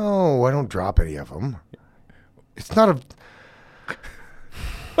body? No, I don't drop any of them. It's not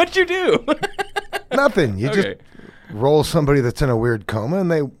What'd you do? nothing. You Okay. just roll somebody that's in a weird coma,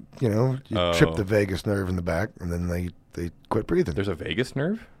 and they, you trip Oh. the vagus nerve in the back, and then they quit breathing. There's a vagus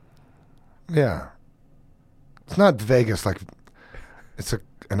nerve? Yeah, it's not Vegas like it's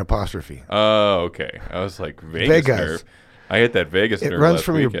an apostrophe. Oh, okay. I was like, Vegas Vegas. nerve. I hit that Vegas It nerve runs last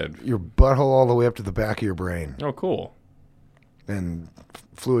from weekend. your butthole all the way up to the back of your brain, Oh, cool. and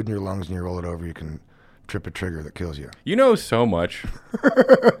fluid in your lungs, and you roll it over, you can trip a trigger that kills you. You know so much.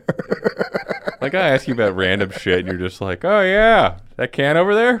 Like, I ask you about random shit, and you're just like, oh, yeah, that can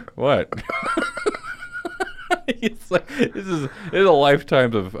over there? What? It's like, this is a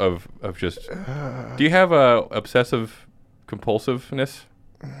lifetime of just... Do you have a obsessive compulsiveness,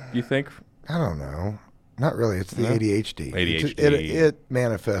 you think? I don't know. Not really. It's the No? ADHD. ADHD. It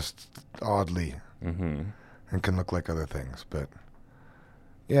manifests oddly Mm-hmm. and can look like other things, but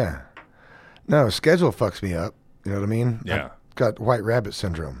yeah. No, schedule fucks me up. You know what I mean? Yeah. I've got white rabbit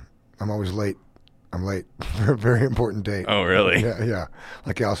syndrome. I'm always late. I'm late for a very important date. Oh, really? Yeah.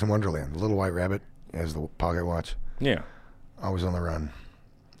 Like Alice in Wonderland. The little white rabbit has the pocket watch. Yeah. Always on the run.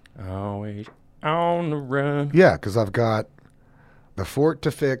 Always on the run. Yeah, because I've got the fort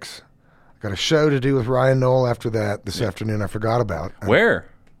to fix. I've got a show to do with Ryan Knoll after that this afternoon I forgot about. Where?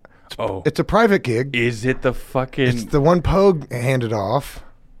 Oh. It's a private gig. Is it the fucking... It's the one Pogue handed off.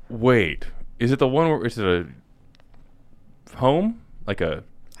 Wait. Is it the one where... Is it a home? Like a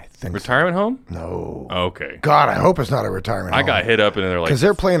I think retirement home? so. No. Okay. God, I hope it's not a retirement I home. got hit up and they're like... Because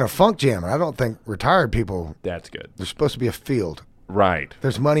they're playing a funk jam, and I don't think retired people, That's good. there's supposed to be a field. Right.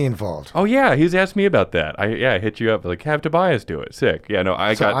 There's money involved. Oh, yeah. He's asked me about that. I hit you up. Like, have Tobias do it. Sick. Yeah, no,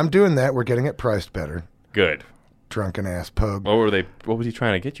 So I'm doing that. We're getting it priced better. Good. Drunken ass Pogue. What was he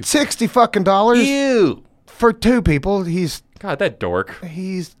trying to get you? $60 Ew. for two people. He's God, that dork.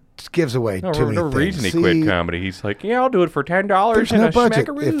 gives away No, too many no things. reason he quit See, comedy. He's like, yeah, I'll do it for $10 There's and no a budget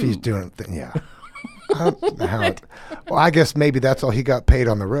schmackaroo. if he's doing it. Yeah. I don't know how well, I guess maybe that's all he got paid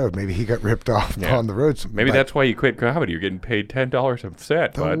on the road. Maybe he got ripped off Yeah. on the road. Maybe But that's why you quit comedy. You're getting paid $10 a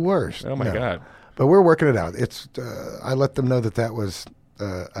set. the bud. worst. Oh, my No. God. But we're working it out. It's I let them know that was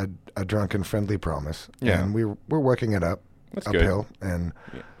a drunken friendly promise. Yeah. And we're working it up That's good. uphill, and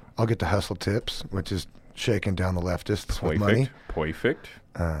I'll get to hustle tips, which is shaking down the leftists with money. Perfect.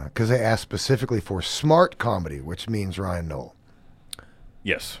 Because they asked specifically for smart comedy, which means Ryan Knoll.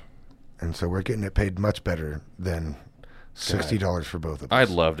 Yes. And so we're getting it paid much better than $60 for both of us. I'd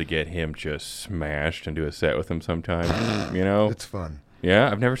love to get him just smashed and do a set with him sometime. You know? It's fun.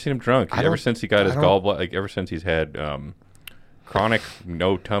 Yeah, I've never seen him drunk. Ever since he got his gallbladder, like ever since he's had chronic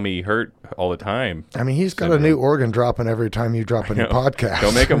no tummy hurt all the time. I mean, he's got a new organ dropping every time you drop a new podcast.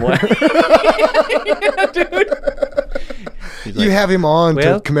 Don't make him laugh. Dude. You have him on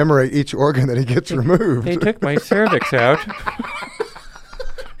to commemorate each organ that he gets removed. They took my cervix out.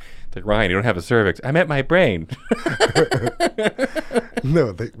 It's like, Ryan, you don't have a cervix. I meant my brain.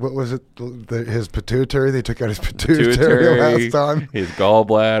 No, what was it? His pituitary? They took out his pituitary last time. His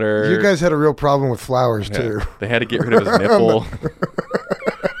gallbladder. You guys had a real problem with flowers, too. They had to get rid of his nipple.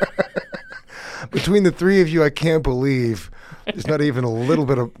 Between the three of you, I can't believe there's not even a little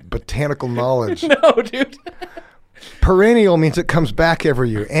bit of botanical knowledge. No, dude. Perennial means it comes back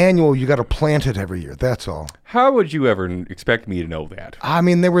every year. Annual, you got to plant it every year. That's all. How would you ever expect me to know that? I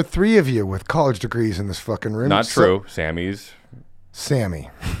mean, there were three of you with college degrees in this fucking room. Not true. Sammy's. Sammy.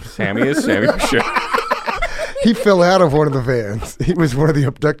 Sammy is Sammy for sure. He fell out of one of the vans. He was one of the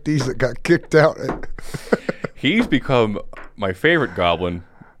abductees that got kicked out. He's become my favorite goblin.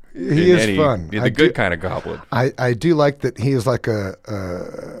 He is fun. He's a good kind of goblin. I do like that he is like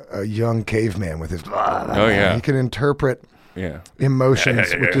a young caveman with his. Oh yeah. He can interpret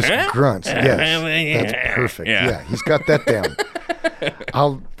emotions with just grunts. Yes, that's perfect. Yeah, he's got that down.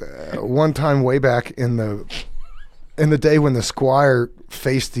 One time way back in the day when the squire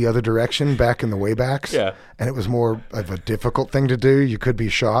faced the other direction back in the waybacks, and it was more of a difficult thing to do. You could be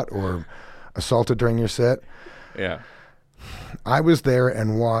shot or assaulted during your set. Yeah. I was there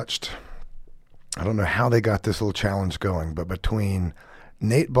and watched, I don't know how they got this little challenge going, but between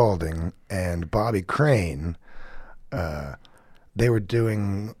Nate Balding and Bobby Crane, they were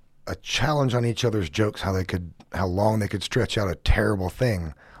doing a challenge on each other's jokes, how long they could stretch out a terrible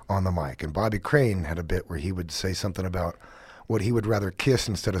thing on the mic. And Bobby Crane had a bit where he would say something about what he would rather kiss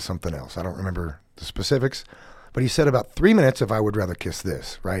instead of something else. I don't remember the specifics, but he said about 3 minutes of I would rather kiss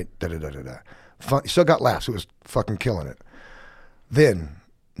this, right? Da-da-da-da-da. Fun, still got laughs. It was fucking killing it. Then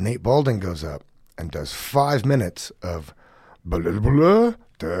Nate Balding goes up and does 5 minutes of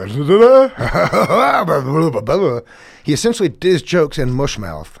he essentially did his jokes in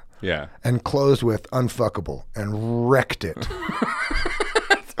mushmouth. Yeah. And closed with unfuckable and wrecked it.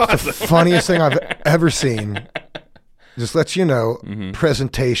 The funniest thing I've ever seen. Just lets you know,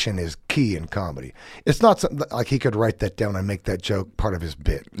 presentation is key in comedy. It's not something like he could write that down and make that joke part of his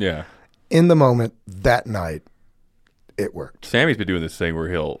bit. Yeah. In the moment, that night, it worked. Sammy's been doing this thing where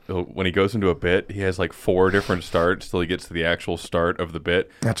he'll when he goes into a bit, he has like 4 different starts till he gets to the actual start of the bit.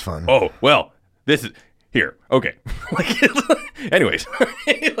 That's fun. Oh, well, this is here. Okay. Anyways,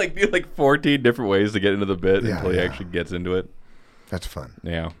 like 14 different ways to get into the bit until he actually gets into it. That's fun.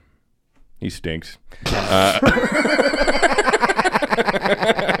 Yeah. He stinks.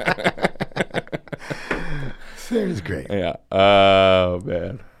 Sammy's great. Yeah. Oh,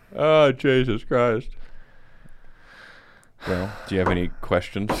 man. Oh, Jesus Christ. Well, do you have any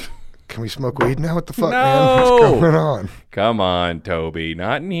questions? Can we smoke weed now? What the fuck, No! man? What's going on? Come on, Toby.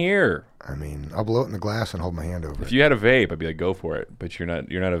 Not in here. I mean, I'll blow it in the glass and hold my hand over it. If you had a vape, I'd be like, go for it. But you're not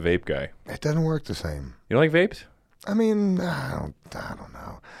a vape guy. It doesn't work the same. You don't like vapes? I mean, I don't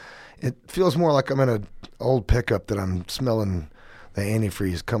know. It feels more like I'm in an old pickup that I'm smelling the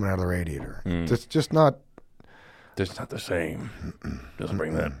antifreeze coming out of the radiator. It's just not. It's not the same. Doesn't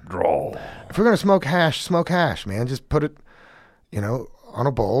bring that drawl. If we're going to smoke hash, man. Just put it, on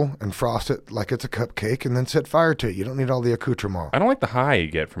a bowl and frost it like it's a cupcake and then set fire to it. You don't need all the accoutrement. I don't like the high you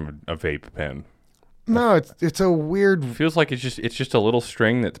get from a vape pen. No, it's a weird. It feels like it's just a little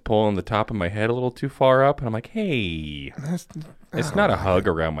string that's pulling the top of my head a little too far up, and I'm like, hey, it's not a hug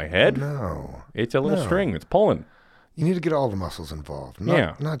around my head. No, it's a little string that's pulling. You need to get all the muscles involved.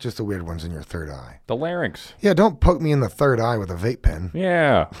 Not just the weird ones in your third eye. The larynx. Yeah, don't poke me in the third eye with a vape pen.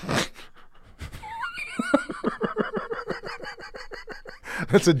 Yeah.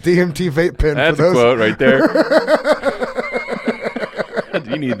 That's a DMT vape pen. That's for those. A quote right there.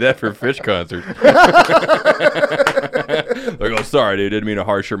 You need that for Fish concert. Like, oh, sorry, dude, didn't mean to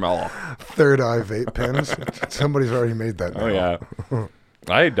harsh your mouth. Third eye vape pens. Somebody's already made that now. Oh, yeah.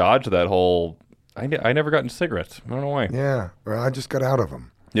 I dodged that whole... I never got into cigarettes. I don't know why. Yeah. Well, I just got out of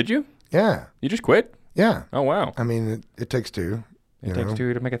them. Did you? Yeah. You just quit? Yeah. Oh, wow. I mean, it takes two. It takes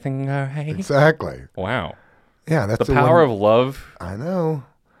two to make a thing right. Exactly. Wow. Yeah, that's the power of love. I know.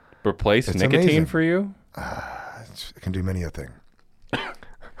 Replace nicotine amazing. For you? It can do many a thing.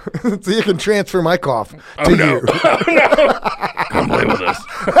 So you can transfer my cough to you. Oh, no. Come play with us.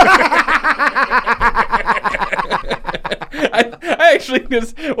 I actually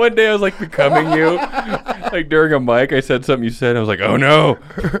Because one day I was like becoming you. Like during a mic, I said something you said. And I was like, oh no.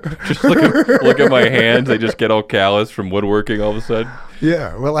 Just look at my hands. They just get all callous from woodworking all of a sudden.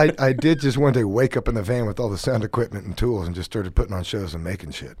 Yeah, well, I did just one day wake up in the van with all the sound equipment and tools and just started putting on shows and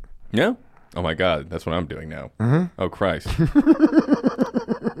making shit. Yeah? Oh my God. That's what I'm doing now. Mm-hmm. Oh Christ.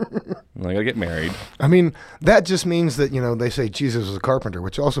 I gotta get married. I mean, that just means that, they say Jesus was a carpenter,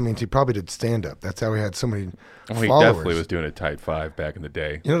 which also means he probably did stand-up. That's how he had so many He followers. definitely was doing a tight 5 back in the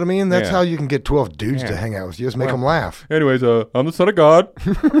day. You know what I mean? That's Yeah. how you can get 12 dudes to Yeah. hang out with you. Just make them laugh. Anyways, I'm the son of God.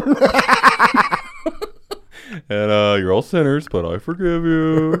 And you're all sinners, but I forgive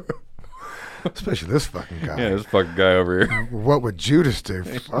you. Especially this fucking guy. Yeah, this fucking guy over here. What would Judas do?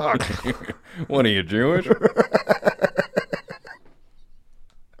 Fuck. What are you, Jewish?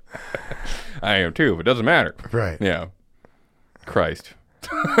 I am too, but it doesn't matter. Right. Yeah. Christ.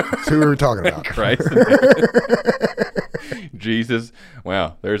 That's who we were talking about. Christ. Jesus.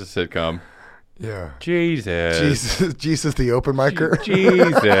 Wow, there's a sitcom. Yeah. Jesus. Jesus the open micer.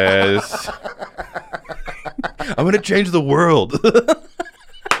 Jesus. I'm going to change the world.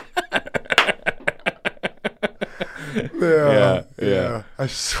 Yeah. I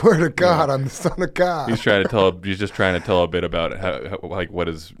swear to God, I'm the son of God. He's just trying to tell a bit about how like what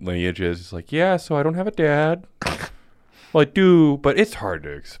his lineage is. He's like, yeah, so I don't have a dad. Well, I do, but it's hard to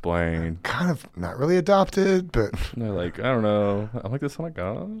explain. Kind of not really adopted, but And they're like, I don't know. I'm like the son of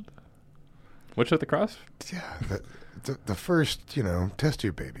God. What's at the cross? yeah, the first, test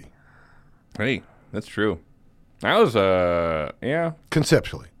tube baby. Hey, that's true. I was, yeah.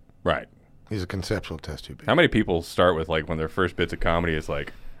 Conceptually. Right. He's a conceptual test tube baby. How many people start with, like, one of their first bits of comedy is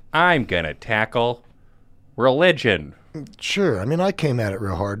like, I'm going to tackle religion. Sure. I mean, I came at it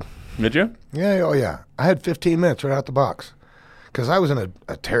real hard. Did you? Yeah, oh yeah. I had 15 minutes right out the box. Because I was in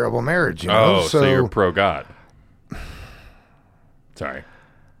a terrible marriage, Oh, so you're pro-God. Sorry.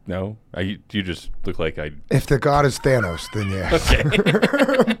 No? You just look like I... If the god is Thanos, then yes. Okay.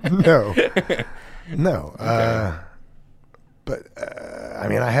 No. No. But, I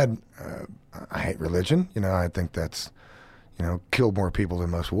mean, I hate religion. I think that's, killed more people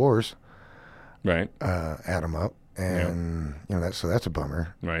than most wars. Right. Add them up. And, so that's a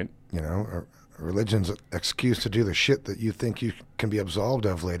bummer. Right. Religion's an excuse to do the shit that you think you can be absolved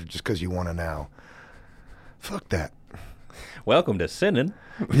of later just because you want to now. Fuck that. Welcome to sinning.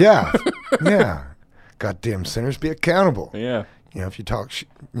 Yeah. Yeah. Goddamn sinners, be accountable. Yeah. If you talk shit,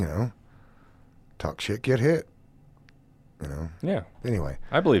 get hit. Yeah. Anyway.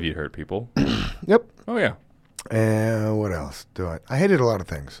 I believe you hurt people. Yep. Oh, yeah. And what else do I hated a lot of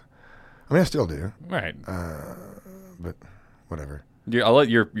things. I mean, I still do. Right. But whatever. Yeah, I'll let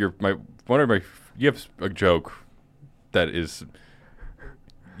you have a joke that is...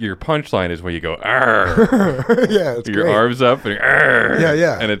 Your punchline is when you go, arr. Yeah, it's your great. arms up and arr.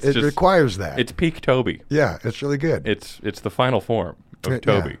 Yeah. And it requires that. It's peak Toby. Yeah, it's really good. It's the final form of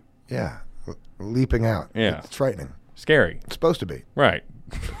Toby. Yeah. Leaping out. Yeah. It's frightening. Scary. It's supposed to be. Right.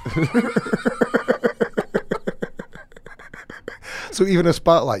 So even a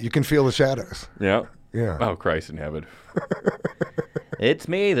spotlight, you can feel the shadows. Yeah. Yeah. Oh, Christ in heaven. It's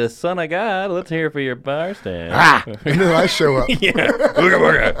me, the son of God. Let's hear for your bar stand. Ah! And then I show up. Yeah. Booga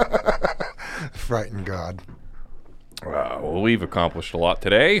booga. Frightened God. Well, we've accomplished a lot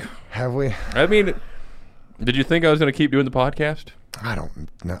today. Have we? I mean, did you think I was going to keep doing the podcast? I don't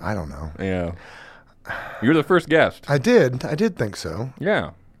know. Yeah. You're the first guest. I did think so.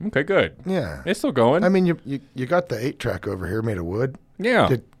 Yeah. Okay, good. Yeah. It's still going. I mean, you got the 8-track over here made of wood. Yeah.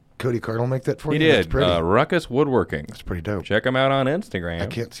 Did Cody Cardinal make that for He you? did. That's pretty. Ruckus Woodworking. That's pretty dope. Check him out on Instagram. I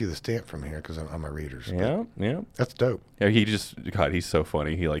can't see the stamp from here because I'm my readers. Yeah, yeah. That's dope. Yeah, God, he's so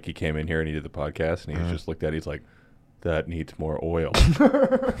funny. He came in here and he did the podcast and he just looked at it. He's like, that needs more oil.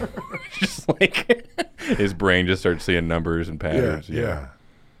 Just like his brain just starts seeing numbers and patterns. Yeah.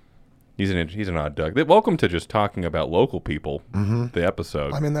 He's an odd duck. Welcome to just talking about local people. The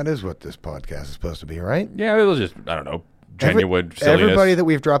episode. I mean, that is what this podcast is supposed to be, right? Yeah, it was just I don't know, genuine silliness. Everybody that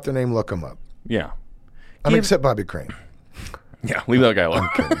we've dropped their name, look them up. Yeah. I mean, except Bobby Crane. Yeah, leave that guy alone.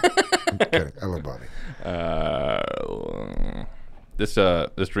 I'm kidding. I love Bobby.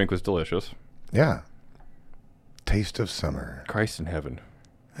 This drink was delicious. Yeah. Taste of summer. Christ in heaven.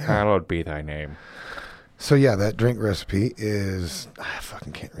 Hallowed be thy name. So yeah, that drink recipe is I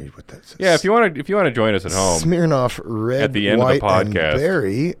fucking can't read what that says. Yeah, if you want to join us at home, Smirnoff Red, at the end White, of the podcast, and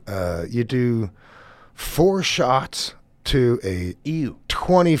Berry. You do 4 shots to a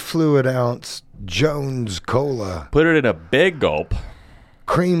 20 fluid ounce Jones Cola. Put it in a big gulp.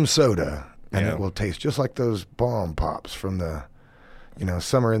 Cream soda, and it will taste just like those bomb pops from the,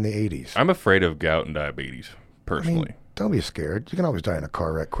 summer in the 80s. I'm afraid of gout and diabetes, personally. Don't be scared. You can always die in a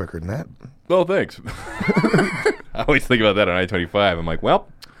car wreck quicker than that. Well, thanks. I always think about that on I-25. I'm like, well,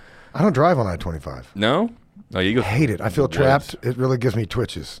 I don't drive on I-25. no? Oh, you go. I hate it. I feel trapped. It really gives me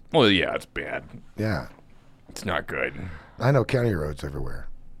twitches. Well, yeah, it's bad. Yeah. It's not good. I know county roads everywhere.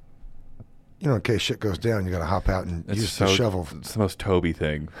 You know, in case shit goes down, you got to hop out and use the shovel. It's the most Toby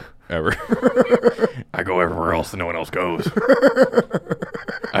thing ever. I go everywhere else and no one else goes.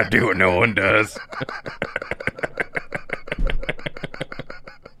 I do what no one does.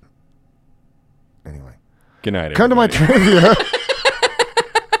 Anyway. Good night, Come to my trivia.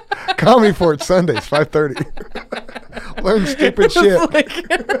 Comedy Fort Sundays, 5:30. Learn stupid shit.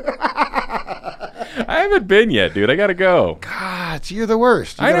 I haven't been yet, dude. I gotta go. God, you're the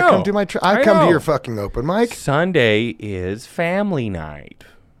worst. You I gotta know. come do my I come to your fucking open mic. Sunday is family night.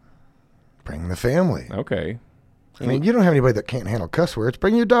 Bring the family. Okay. I mean, you don't have anybody that can't handle cuss words.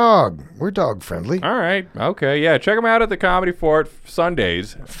 Bring your dog. We're dog friendly. All right. Okay. Yeah. Check them out at the Comedy Fort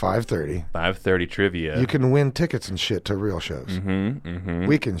Sundays. 5:30. 5:30 trivia. You can win tickets and shit to real shows.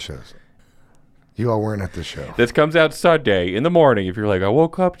 Weekend shows. You all weren't at this show. This comes out Sunday in the morning. If you're like, I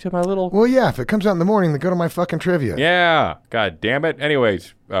woke up to my little. Well, yeah. If it comes out in the morning, then go to my fucking trivia. Yeah. God damn it.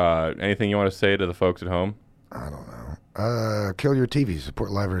 Anyways, anything you want to say to the folks at home? I don't know. Kill your TV. Support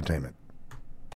live entertainment.